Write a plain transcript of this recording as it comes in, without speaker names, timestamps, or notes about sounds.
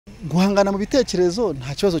guhangana mu bitekerezo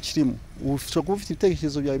nta kibazo kirimo. Ushobora kuba ufite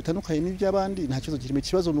ibitekerezo byawe bitandukanye n'iby'abandi, nta kibazo kirimo.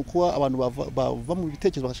 Ikibazo nuko abantu bava mu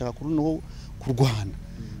bitekerezo bagashaka kurunaho kurwana.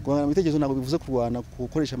 Guhangana mu bitekerezo ntabwo bivuze kurwana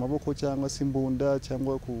gukoresha amaboko cyangwa se imbunda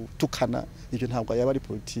cyangwa kutukana. Ibyo ntabwo yaba ari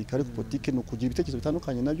politiki. Ariko politiki ni ukugira ibitekerezo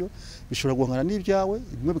bitandukanye nabyo bishobora guhangana n'ibyawe,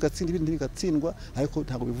 bimwe bigatsinda ibindi bigatsindwa, ariko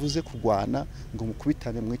ntabwo bivuze kurwana ngo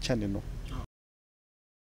mukubitane mwicane no.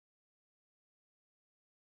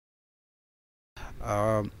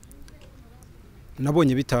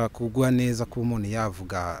 Nabonye bitakugwa neza ko umuntu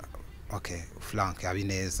yavuga Frank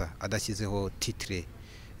Habinez adashyizeho titre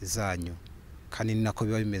zanyu, kandi ni nako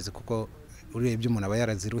biba bimeze kuko urebye umuntu aba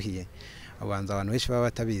yaraziruhiye, abanza abantu benshi baba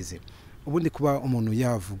batabizi. Ubundi kuba umuntu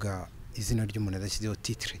yavuga izina ry'umuntu adashyizeho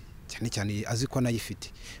titre, cyane cyane azi ko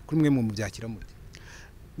anayifite, kuri mwe mu byakira muti?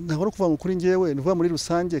 Ntabwo ari kuvuga ngo kuri njyewe, ni kuvuga muri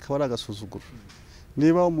rusange kaba ari agasuzuguro.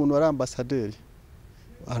 Niba umuntu ari ambasaderi,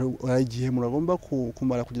 hari igihe umuntu agomba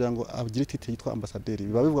kumara kugira ngo agire titre yitwa ambasaderi.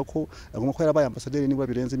 Biba bivuga ko agomba kuba yarabaye ambasaderi nibura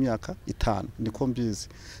birenze imyaka 5, niko mbizi.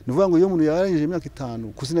 Ni kuvuga ngo iyo umuntu yarangije imyaka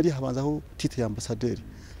 5 kuzina rye habanzaho titre ya ambasaderi,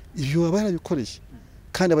 ibyo aba yarabikoreye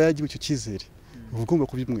kandi aba yagiye icyo cyizere, uba ugomba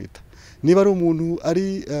kubimwita. Niba ari umuntu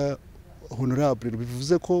ari honorable,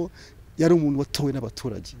 bivuze ko yari umuntu watowe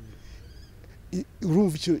n'abaturage.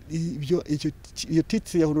 Urumva iyo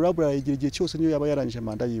titre ya honorable arayigira igihe cyose niyo yaba yarangije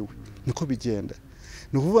manda yiwe, niko bigenda.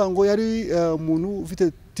 Ni ukuvuga ngo yari umuntu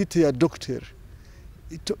ufite titre ya doctor,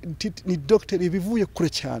 ni doctor bivuye kure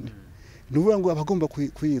cyane. Ni ukuvuga ngo abagomba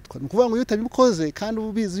kuyitwa. Ni ukuvuga ngo iyo utabikoze kandi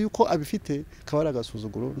ubizi yuko abifite, kaba ari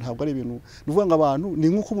agasuzuguro, ntabwo ari ibintu. Ni ukuvuga ngo abantu ni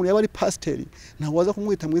nk'uko umuntu yaba ari pasiteri, ntabwo waza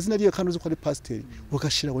kumwita mu izina rye kandi uzi ko ari pasiteri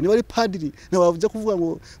ugashiraho. Niba ari padiri, ntabwo wavuze kuvuga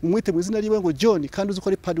ngo umwite mu izina rye ngo John kandi uzi ko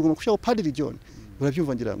ari padiri, ugomba gushyiraho padiri John.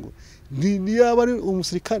 Urabyumva ngira ngo ni yaba ari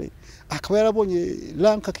umusirikare akaba yarabonye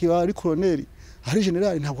rank akiba ari colonel, hari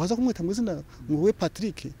general, ntabwo waza kumwita mu izina ngo we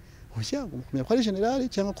Patrick, oya kumenya ko ari general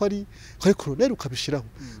cyangwa ko ari colonel ukabishiraho.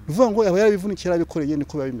 Nuvuga ngo aba yarabivunikira abikoreye,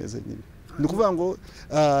 niko biba bimeze nyine. Ni kuvuga ngo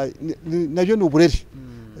nabyo ni uburere.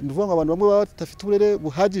 Nuvuga ngo abantu bamwe batafite uburere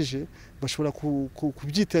buhagije bashobora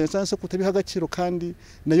kubyitanya cyangwa se kutabiha agaciro, kandi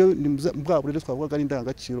nayo ni bwa burere twavuga ari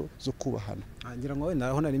indangagaciro zo kubahana. Ngira ngo wenda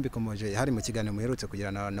aho nari mbikomoje, hari mu kiganiro muherutse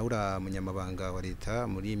kugirana na ura munyamabanga wa leta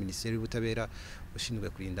muri Minisitiri Evode ushinzwe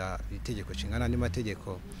kurinda itegeko nshinga n'andi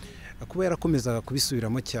mategeko, kuba yarakomezaga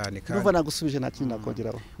kubisubiramo cyane kandi numva nagusubije nta kintu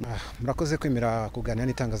nakongeraho. Murakoze kwemera kuganira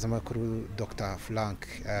n'itangazamakuru Dr. Frank,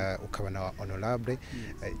 ukabana honorable,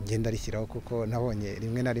 ngenda rishyiraho kuko nabonye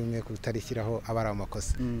rimwe na rimwe kutarishyiraho abari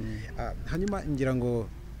amakosa. Hanyuma ngira ngo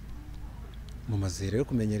mumaze rero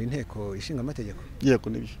kumenyera inteko ishinga amategeko. Yego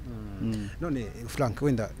nibyo. None Frank,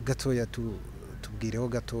 wenda gatoya tubwireho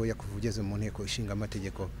gatoya kuvugeze mu nteko ishinga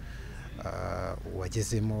amategeko,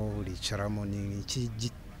 wagezemo uricaramo,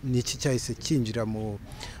 ni iki cyahise kinjira mu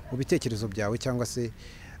bitekerezo byawe, cyangwa se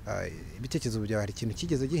ibitekerezo byawe hari ikintu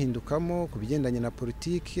kigeze gihindukamo ku bigendanye na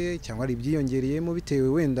politike, cyangwa ari ibyiyongereyemo bitewe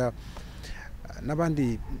wenda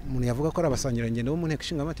n'abandi umuntu yavuga ko ari abasangirangendo bo mu nteko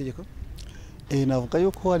ishinga amategeko? Navuga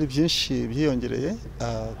yuko hari byinshi byiyongereye,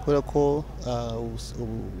 kubera ko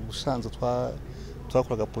ubusanzwe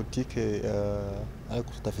twakoraga politike ariko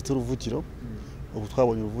tudafite uruvugiro. Ubu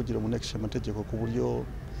twabonye uruvugiro mu nteko ishinga amategeko ku buryo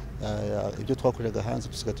ibyo twakoreraga hanze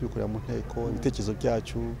dusigaye tubikorera mu nteko. Ibitekerezo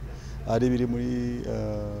byacu ari biri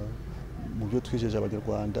mu byo twijeje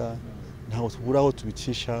abanyarwanda, ntaho tubura aho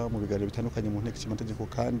tubicisha mu biganiro bitandukanye mu nteko ishinga amategeko,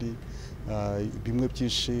 kandi bimwe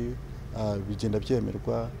byinshi bigenda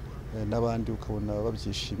byemerwa n'abandi ukabona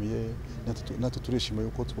babyishimiye. Natwe turishimiye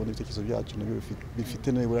yuko tubona ibitekerezo byacu nabyo bifite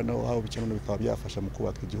nibura naho aho bikene bikaba byafasha mu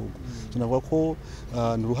kubaka igihugu. Tunavuga ko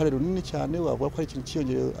ni uruhare runini cyane, wavuga ko ari ikintu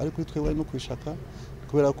cyiyongereye ari kuri twebwe no kwishaka,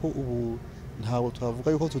 kubera ko ubu ntabwo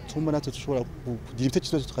twavuga yuko tutuma natwe dushobora kugira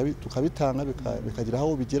ibitekerezo tukabitanga bikagira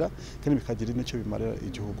aho bigera, kandi bikagira n'icyo bimarira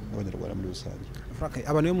igihugu n'abanyarwanda muri rusange.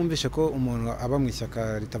 Abantu iyo mwumvishe ko umuntu aba mu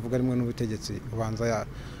ishyaka ritavuga rimwe n'ubutegetsi, ubanza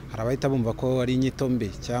hari abahita bumva ko ari inyito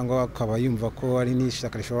mbi, cyangwa akaba yumva ko ari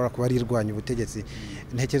n'ishyaka rishobora kuba rirwanya ubutegetsi.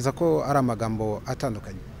 Ntekereza ko ari amagambo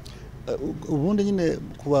atandukanye. Ubundi nyine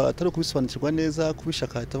kuba atari kubisobanukirwa neza,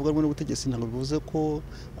 kubishaka ritavuga rumwe n'ubutegetsi ntabwo bivuze ko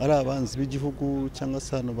ari abanzi b'igihugu cyangwa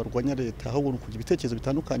se abantu barwanya leta, ahubwo kugira ibitekerezo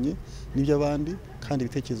bitandukanye n'iby'abandi, kandi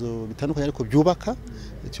ibitekerezo bitandukanye ariko byubaka,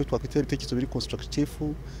 icyo twakwita ibitekerezo biri constructive,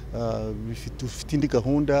 bifite indi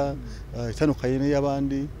gahunda itandukanye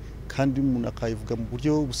n'iy'abandi, kandi umuntu akayivuga mu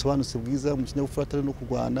buryo busobanutse bwiza, mu kinyabupfura atari no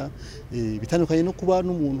kurwana. Bitandukanye no kuba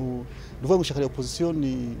n'umuntu uvuga ngo ishaka opposition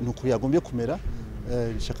ni ukuri yagombye kumera.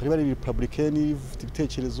 ishyaka riba ari republicain rifite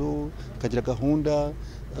ibitekerezo kagira gahunda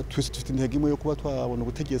twese dufite intego imwe yo kuba twabona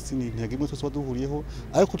ubutegetsi ni intego imwe twese duhuriyeho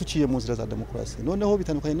ariko tuciye mu nzira za demokarasi noneho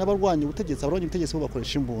bitandukanye n'abarwanya ubutegetsi abarwanya ubutegetsi bo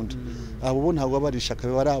bakoresha imbunda abo bo ntabwo bari ishyaka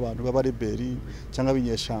bari abantu baba reberi cyangwa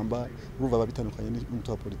binyeshamba urumva babitandukanye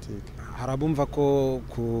n'umuto wa politike harabumva ko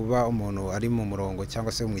kuba umuntu ari mu murongo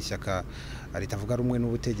cyangwa se mu ishyaka ritavuga rumwe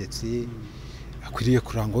n'ubutegetsi akwiriye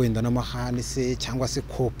kurangwa wenda n'amahane se cyangwa se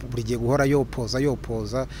ko buri gihe guhora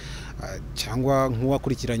yopoza cyangwa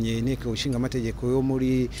nk'uwakurikiranye inteko ishinga amategeko yo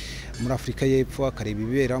muri Afurika y'Epfo akareba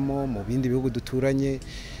ibiberamo mu bindi bihugu duturanye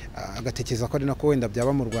agatekereza ko ari nako wenda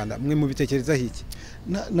byaba mu Rwanda mwe mu bitekereza hiki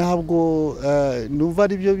ntabwo numva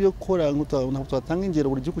ari byo gukora ntabwo twatanga ingero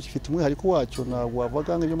buri gihugu gifite umwihariko wacyo ntabwo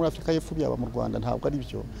wavuga ngo ibyo muri Afurika y'Epfo byaba mu Rwanda ntabwo ari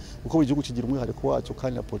byo kuko buri gihugu kigira umwihariko wacyo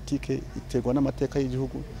kandi na politike iterwa n'amateka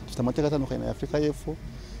y'igihugu dufite amateka atandukanye na Afurika y'Epfo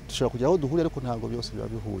dushobora kujya aho duhurira ariko ntabwo byose biba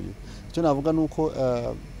bihuye icyo navuga nuko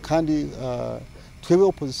kandi twebwe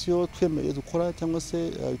opposition twemeye dukora cyangwa se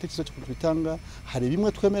ibitekerezo cyo bitanga hari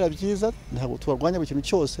bimwe twemera byiza ntabwo tubarwanya buri kintu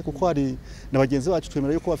cyose kuko hari na bagenzi bacu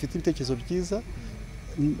twemera yuko bafite ibitekerezo byiza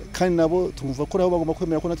kandi nabo tumva ko nabo bagomba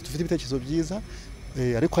kwemera ko natwe dufite ibitekerezo byiza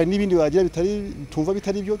ariko hari n'ibindi bagira tumva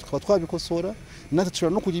bitari byo tukaba twabikosora natwe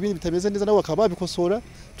dushobora no kugira ibindi bitameze neza nabo bakaba babikosora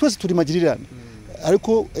twese turi magirirane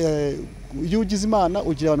ariko iyo ugize Imana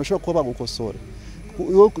ugira abantu bashobora kuba bagukosora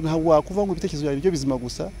ntabwo wakuva ngo ibitekerezo byawe byo bizima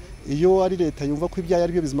gusa iyo ari leta yumva ko ibyaye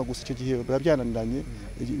ari byo bizima gusa icyo gihe biba byananiranye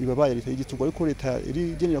bibabaye leta y'igitugu ariko leta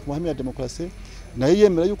irigendera ku mahame ya demokarasi nayo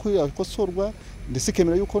yemera yuko yakosorwa ndetse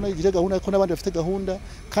ikemera yuko igira gahunda ko n'abandi bafite gahunda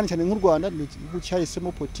kandi cyane nk'u Rwanda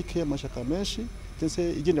cyahisemo politike y'amashaka menshi ndetse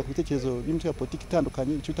igendera ku bitekerezo by'imitwe ya politike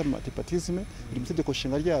itandukanye icyo bita multipartisme biri mu itegeko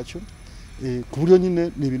nshinga ryacu ku buryo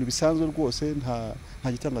nyine ni ibintu bisanzwe rwose nta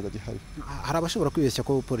gitangaza gihari hari abashobora kwibeshya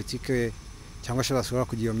ko politike cyangwa se bashobora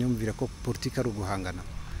kugira iyo myumvire ko politike ari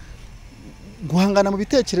guhangana mu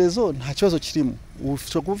bitekerezo nta kibazo kirimo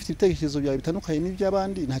ushobora kuba ufite ibitekerezo byawe bitandukanye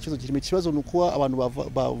n'iby'abandi nta kibazo kirimo ikibazo ni uko abantu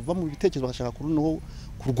bava mu bitekerezo bagashaka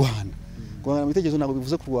kurwana guhangana mu bitekerezo ntabwo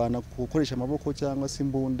bivuze kurwana gukoresha amaboko cyangwa se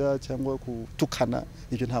imbunda cyangwa gutukana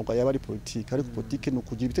ibyo ntabwo yaba ari politike ariko politike ni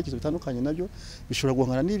ukugira ibitekerezo bitandukanye nabyo bishobora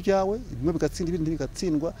guhangana n'ibyawe bimwe bigatsinda ibindi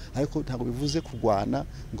bigatsindwa ariko ntabwo bivuze kurwana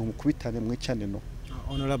ngo mukubitane mwicane no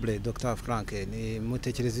Honorable Dr. Frank ni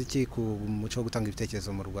mutekereza iki ku muco wo gutanga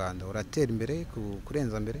ibitekerezo mu Rwanda uratera imbere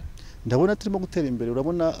kurenza mbere ndabona turimo gutera imbere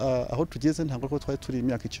urabona aho tugeze ntabwo ko twari turi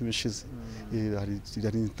imyaka 10 ishize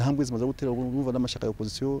hari intambwe zimaze gutera urumva n'amashaka ya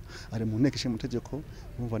opposition ari mu nteko ishinga amategeko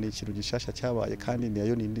urumva ni ikintu gishasha cyabaye kandi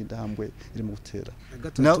niyo nindi ndahambwe irimo gutera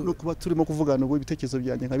no kuba turimo kuvugana ubu ibitekerezo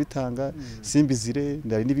byanjye nkabitanga simbizire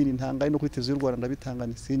ndari n'ibindi ntanga no kuri televiziyo y'u Rwanda ndabitanga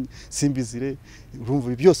simbizire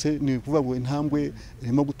urumva byose ni kuvuga ngo intambwe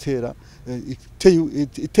irimo gutera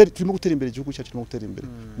turimo gutera imbere igihugu cyacu no gutera imbere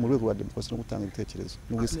mu rwego rwa demokarasi no gutanga ibitekerezo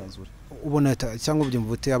n'ubwisanzure ubona cyangwa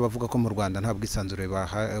ubyumva ute abavuga ko mu Rwanda nta bwisanzure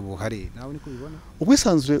buhari nawe niko ubibona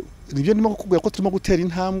ubwisanzure nibyo ndimo kukubwira ko turimo gutera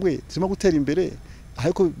intambwe turimo gutera imbere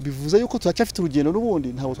ariko bivuze yuko turacyafite urugendo n'ubundi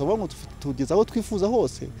ntabwo twavuga ngo tugeze aho twifuza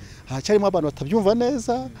hose hacyarimo abantu batabyumva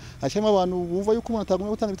neza hacyarimo abantu bumva yuko umuntu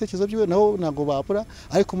atagomba gutanga ibitekerezo byiwe naho ntabwo babura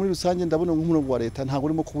ariko muri rusange ndabona nk'umurongo wa leta ntabwo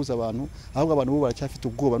urimo kubuza abantu ahubwo abantu bo baracyafite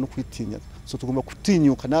ubwoba no kwitinya so tugomba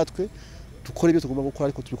gutinyuka natwe dukora ibyo tugomba gukora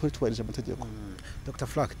ariko tubikore tubahirije amategeko Dr.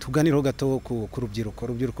 Frank tuganiraho gato ku rubyiruko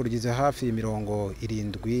rugize hafi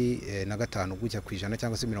 75 gujya ku ijana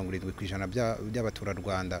cyangwa se 70 ku ijana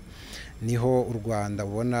by'abaturarwanda niho u Rwanda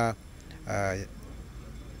ubona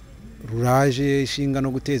ruraje ishinga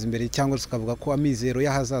no guteza imbere cyangwa tukavuga ko amizero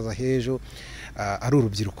y'ahazaza hejo ari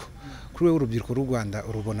urubyiruko kuri we urubyiruko rw'u Rwanda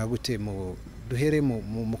urubona gute mu duhere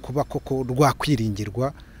mu kuba koko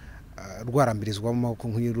rwakwiringirwa rwarambirizwamo ko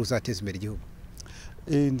ruzateza imbere igihugu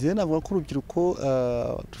ndiye navuga ko urubyiruko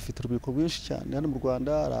dufite urubyiruko rwinshi cyane hano mu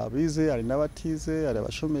Rwanda hari abize hari n'abatize hari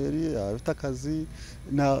abashomeri abafite akazi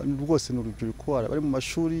rwose ni urubyiruko bari mu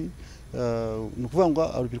mashuri ni ukuvuga ngo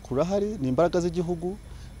urubyiruko rurahari ni imbaraga z'igihugu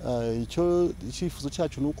icyifuzo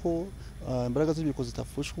cyacu ni uko imbaraga z'urubyiruko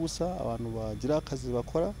zitafushwa ubusa abantu bagira akazi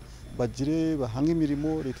bakora bahanga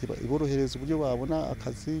imirimo leta iborohereza uburyo babona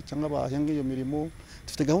akazi cyangwa bahanga iyo mirimo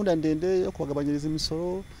dufite gahunda ndende yo kubagabanyiriza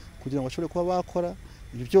imisoro kugira ngo bashobore kuba bakora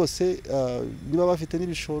ibi byose niba bafite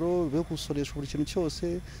n'ibishoro byo gusoreshwa buri kintu cyose,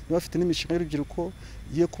 niba bafite n'imishinga y'urubyiruko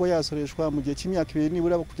iyo kuba yasoreshwa mu gihe cy'imyaka 2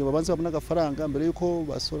 nibura kugira babanze babone agafaranga mbere yuko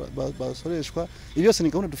basoreshwa. Ibi byose ni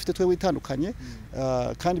gahunda dufite twewe itandukanye,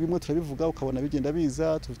 kandi bimwe turabivuga ukabona bigenda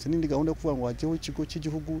biza. Dufite n'indi gahunda yo kuvuga ngo hajyeho ikigo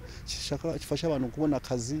cy'igihugu gifasha abantu kubona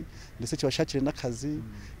akazi ndetse kibashakire n'akazi,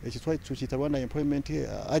 cyitwa tukita Rwanda Employment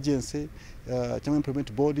Agency cyangwa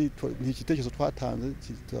Employment Board. Ni igitekerezo twatanze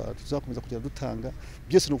tuzakomeza kugira dutanga,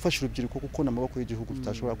 byose no gufasha urubyiruko kuko n'amaboko y'igihugu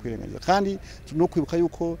tutashobora kwirengagiza. Kandi no kwibuka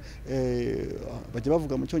yuko bajya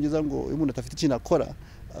bavuga mu cyongereza ngo iyo umuntu atafite ikintu akora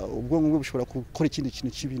ubwonko bwe bushobora gukora ikindi kintu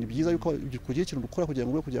cy'ibintu byiza, yuko kugira ikintu dukora kugira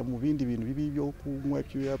ngo kujya mu bindi bintu bibi byo kunywa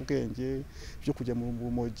iby'ubwenge, byo kujya mu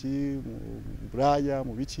rumogi, mu buraya,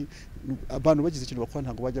 mu biki. Abantu bagize ikintu bakora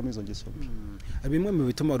ntabwo bajya muri izo ngeso mbi. Bimwe mu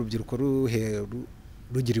bituma urubyiruko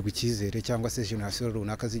rugirirwa icyizere cyangwa se generasiyo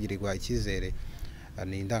runaka zigirirwa icyizere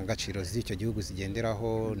ni indangagaciro z'icyo gihugu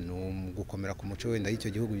zigenderaho, no gukomera ku muco wenda y'icyo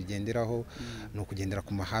gihugu bigenderaho, no kugendera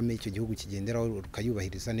ku mahame icyo gihugu kigenderaho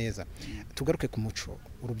rukayubahiriza neza. Tugaruke ku muco.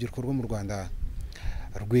 Urubyiruko rwo mu Rwanda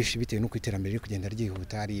rwishi bitewe no kwiterambere riri kugenda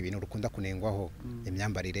ryihuta, ari ibintu rukunda kunengwaho,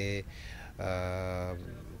 imyambarire,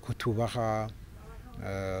 kutubaha,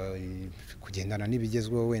 kugendana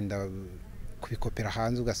n'ibigezweho, wenda kubikopera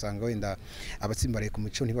hanze ugasanga wenda abatsimbaraye ku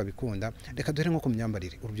muco ntibabikunda. Reka dore nko ku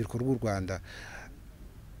myambarire, urubyiruko rw'u Rwanda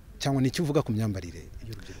cyangwa n'icyo uvuga ku myambarire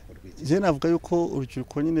y'urubyiruko rw'iki? Je navuga yuko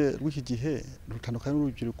urubyiruko nyine rw'iki gihe rutandukanye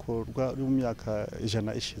n'urubyiruko rwo mu myaka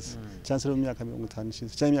 100 ishize, cyangwa se mu myaka 50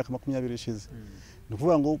 ishize, cyangwa imyaka 20 ishize. Ni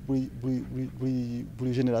ukuvuga ngo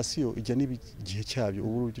buri generasiyo ijya n'igihe cyabyo.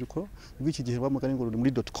 Ubu urubyiruko rw'iki gihe bamugani ngo ruri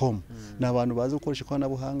muri .com, ni abantu bazi gukoresha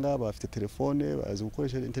ikoranabuhanga, bafite telefone, bazi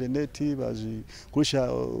gukoresha interineti, bazi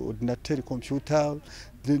gukoresha ordinateur, computer.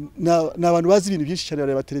 Ni abantu bazi ibintu byinshi cyane,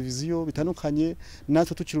 bareba televiziyo bitandukanye.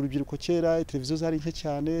 Natwe tukiri urubyiruko kera televiziyo zari nke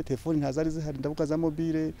cyane, telefone ntazari zihari, ndavuga za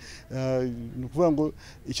mobile. Ni ukuvuga ngo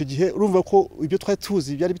icyo gihe urumva ko ibyo twari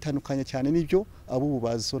tuzi byari bitandukanye cyane n'ibyo abo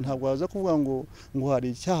bazi. So ntabwo baza kuvuga ngo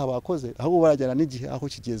hari icyaha bakoze, ahubwo barajyana n'igihe aho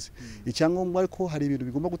kigeze. Icyangombwa ariko hari ibintu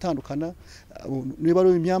bigomba gutandukana. Niba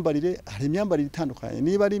ari imyambarire, hari imyambarire itandukanye.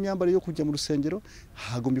 Niba ari imyambarire yo kujya mu rusengero,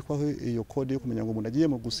 hagomba kwaho iyo kode yo kumenya ngo umuntu agiye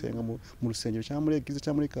mu gusenga mu rusengero cyangwa muri eglise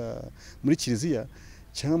cyangwa muri kiliziya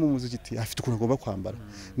cyangwa mu muzikiti, afite ukuntu agomba kwambara.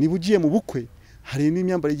 Niba ugiye mu bukwe, hari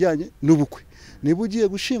n'imyambarire ijyanye n'ubukwe. Niba ugiye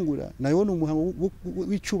gushingura, nayo ni umuhango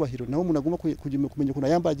w'icyubahiro, nawo umuntu agomba kumenya ukuntu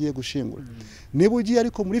yambara agiye gushingura. Niba ugiye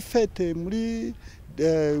ariko muri fete, muri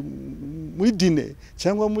dine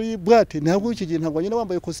cyangwa muri boîte, ntabwo iki gihe ntabwo agenda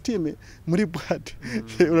wambaye costume muri boîte.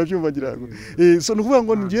 Urabyumva ngira ngo so nukuvuga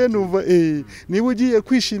ngo ngiye numva niba ugiye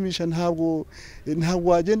kwishimisha ntabwo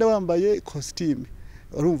wagenda wambaye costume,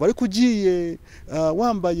 urumva. Ariko ugiye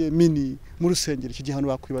wambaye mini mu rusengero, iki gihe hano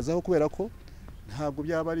bakwibazaho kubera ko ntabwo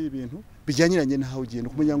byaba ari ibintu bijyanyiranye naho ugenda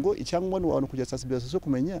kumenya ngo icyangwa n'abantu kujya sensibilisation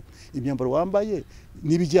kumenya imyambaro wambaye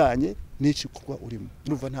nibijyanye n'icikwa urimo.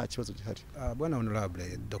 Urumva nta kibazo gihari. Bwana Honorable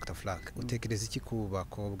Dr. Frank, utekereza iki ku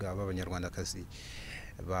bakobwa b'abanyarwandakazi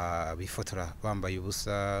bifotora bambaye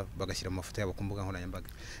ubusa bagashyira amafoto yabo ku mbuga nkoranyambaga?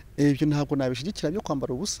 Ibyo ntabwo nabishigikira byo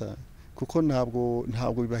kwambara ubusa, kuko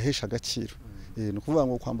ntabwo bibahesha agaciro. Ni ukuvuga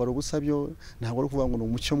ngo kwambara ubusa byo ntabwo ari ukuvuga ngo ni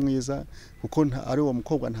umucyo mwiza, kuko ari uwo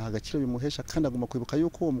mukobwa nta gaciro bimuhesha. Kandi agomba kwibuka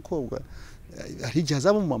yuko uwo mukobwa hari igihe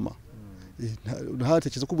azaba umumama.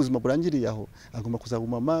 Ntatekereza ko ubuzima burangiriye aho, agomba kuzaba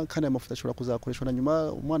umumama. Kandi amafoto ashobora kuzakoreshwa na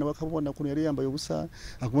nyuma umwana bakabona ukuntu yari yambaye ubusa,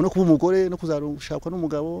 agomba no kuba umugore no kuzarushakwa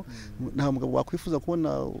n'umugabo. Nta mugabo wakwifuza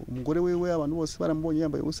kubona umugore wewe abantu bose baramubonye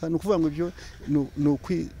yambaye ubusa. Ni ukuvuga ngo ibyo ni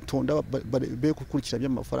ukwitonda, be gukurikira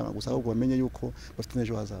by'amafaranga gusa, ahubwo bamenye yuko bafite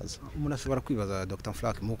n'ejo hazaza. Umuntu ashobora kwibaza, Dr.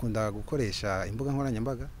 Frank, mukunda gukoresha imbuga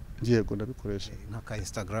nkoranyambaga? Yego, ndabikoresha. Nka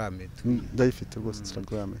Instagram? Ndayifite rwose,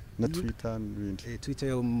 Instagram na Twitter n'ibindi. Twitter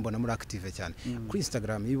yo mbona muri active cyane. Kuri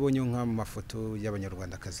Instagram ibonye nk'amafoto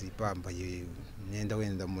y'abanyarwandakazi bambaye imyenda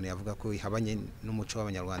wenda umuntu yavuga ko ihabanye n'umuco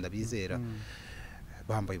w'abanyarwanda bizera,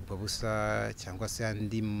 bambaye ubwo busa cyangwa se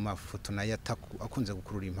andi mafoto nayo akunze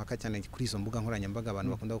gukurura impaka cyane kuri izo mbuga nkoranyambaga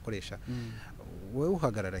abantu bakunda gukoresha, wowe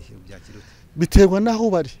uhagarara byakira ute? Biterwa naho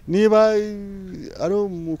bari. Niba ari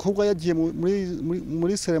umukobwa yagiye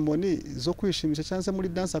muri ceremony zo kwishimisha cyangwa se muri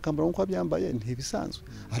dance akambara nko byambaye, ntibisanzwe.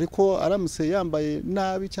 Ariko aramutse yambaye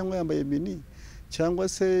nabi cyangwa yambaye mini cyangwa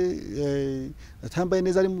se atambaye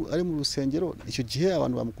neza ari mu rusengero, icyo gihe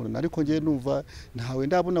abantu bamukunda. Ariko ngiye numva ntawe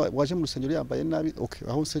ndabona waje mu rusengero yambaye nabi. Okay,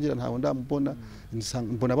 aho usengera ntawe ndamubona,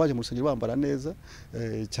 mbona baje mu rusengero bambara neza,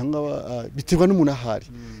 cyangwa biterwa n'umuntu ahari.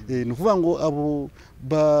 Ni ukuvuga ngo abo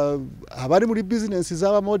abari muri business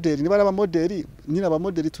z'aba model, niba ari aba model, nyine aba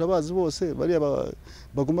model turabazi bose, bari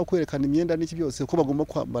bagomba kwerekana imyenda n'iki byose ko bagomba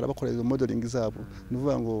kwambara bakora izo modeling zabo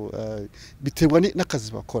nuvuga ngo biterwa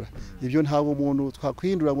n'akazi bakora ibyo ntabwo umuntu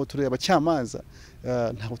twakwihindura ngo tureba cyamaza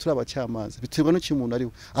ntabwo turaba cyamaza biterwa n'iki umuntu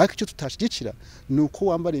ariwe ariko icyo tutashigikira nuko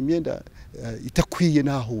wambara imyenda itakwiye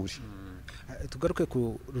nahuri tugaruke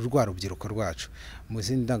ku rubyiruko rwacu mu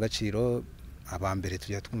zindi ndangagaciro abambere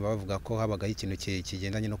tujya twumva bavuga ko habagaho ikintu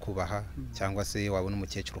kigendanye no kubaha cyangwa se wabona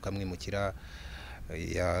umukecuru ukamwimukira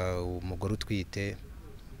umugore utwite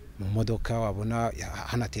mu modoka wabona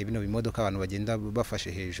hanateye bino bimodoka abantu bagenda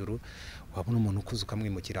bafashe hejuru wabona umuntu ukuze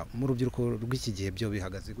ukamwimukira mu rubyiruko rw'iki gihe byo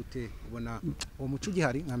bihagaze gute ubona uwo muco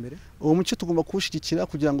ugihari nka mbere uwo muco tugomba kuwushyigikira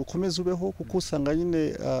kugira ngo ukomeze ubeho kuko usanga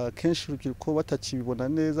nyine kenshi urubyiruko batakibibona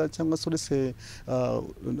neza cyangwa se uretse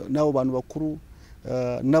n'abo bantu bakuru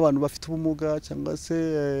n'abantu bafite ubumuga cyangwa se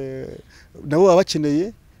nabo baba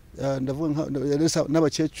bakeneye ndavuga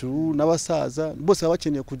n'abakecuru n'abasaza bose baba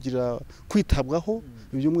bakeneye kugira kwitabwaho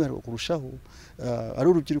by'umwihariko kurushaho ari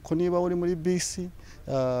urubyiruko niba uri muri bisi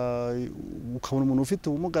ukabona umuntu ufite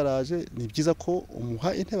ubumuga araje ni byiza ko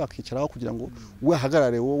umuha intebe akicaraho kugira ngo we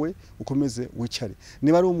ahagarare wowe ukomeze wicare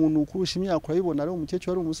niba ari umuntu ukurusha imyaka urabibona ari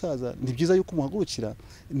umukecuru ari umusaza ni byiza yuko umuhagurukira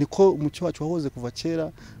niko umuco wacu wahoze kuva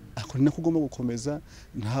kera ako ni nako ugomba gukomeza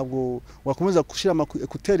ntabwo wakomeza gushira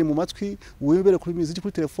ekuteri mu matwi wibere kuri muziki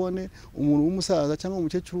kuri telefone umuntu w'umusaza cyangwa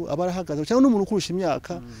umukecuru aba arahagaze cyangwa n'umuntu ukurusha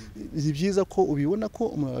imyaka ni byiza ko ubibona ko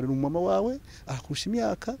umumama wawe akurusha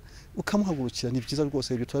imyaka ukamuhagurukira ni byiza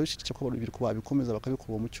rwose ibyo turabishikije ko abantu babikomeza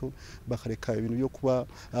bakabikora umucyo bakareka ibintu byo kuba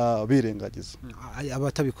birengagiza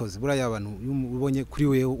abatabikoze buraya abantu ubonye kuri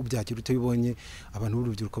wewe ubyakira utabibonye abantu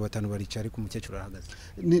b'urubyiruko batanu baricara ariko umukecuru arahagaze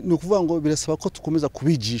ni ukuvuga ngo birasaba ko tukomeza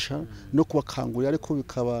kubigisha no kubakangurira ariko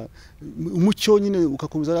bikaba umucyo nyine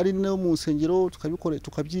ugakomeza ari no mu nsengero tukabikora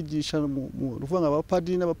tukabyigisha ruvuga ngo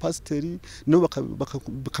abapadiri n'abapasiteri no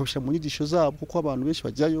bakabisha mu nyigisho zabo kuko abantu benshi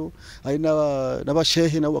bajyayo ari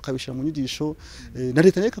n'abashehe nabo bakabisha mu nyigisho na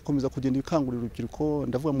leta nayo ikakomeza kugenda ikangurira urubyiruko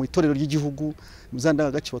ndavuga mu itorero ry'igihugu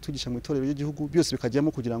muzandangagaciro twigisha mu itorero ry'igihugu byose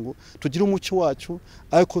bikajyamo kugira ngo tugire umucyo wacu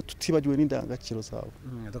ariko tutibagiwe n'indangagaciro zabo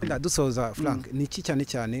dusoza Frank ni iki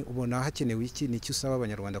cyane ubona hakenewe iki ni iki usaba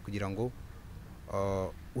abanyarwanda kugira ngo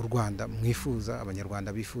u Rwanda mwifuza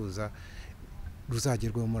abanyarwanda bifuza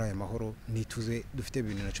ruzagerweho muri aya mahoro nituze dufite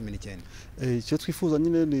 2019 icyo twifuza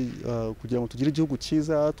nyine ni kugira ngo tugire igihugu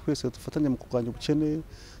cyiza twese dufatanye mu kurwanya ubukene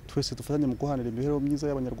twese dufatanye mu guhanira imibereho myiza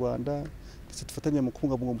y'abanyarwanda ndetse dufatanye mu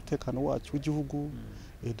kubungabunga umutekano wacu w'igihugu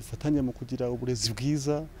dufatanye mu kugira uburezi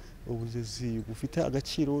bwiza uburezi bufite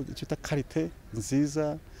agaciro icyo ta karite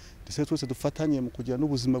nziza ndetse twese dufatanye mu kugira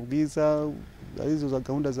n'ubuzima bwiza arizo za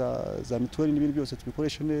gahunda za mituweli n'ibindi byose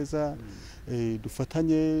tubikoresha neza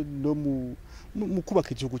dufatanye no mu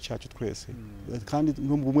kubaka igihugu cyacu twese kandi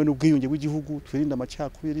no mu bumwe n'ubwiyunge bw'igihugu twirinda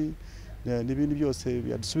amacakubiri n'ibindi byose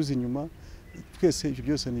byadusubiza inyuma twese ibyo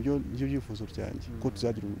byose nibyo byifuzo byanjye ko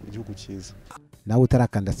tuzagira igihugu cyiza nawe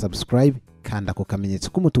utarakanda subscribe kanda ku kamenyetso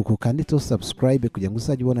k'umutuku kanditseho subscribe kugira ngo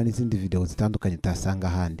uzajye ubona n'izindi video zitandukanye utasanga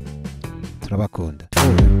ahandi turabakunda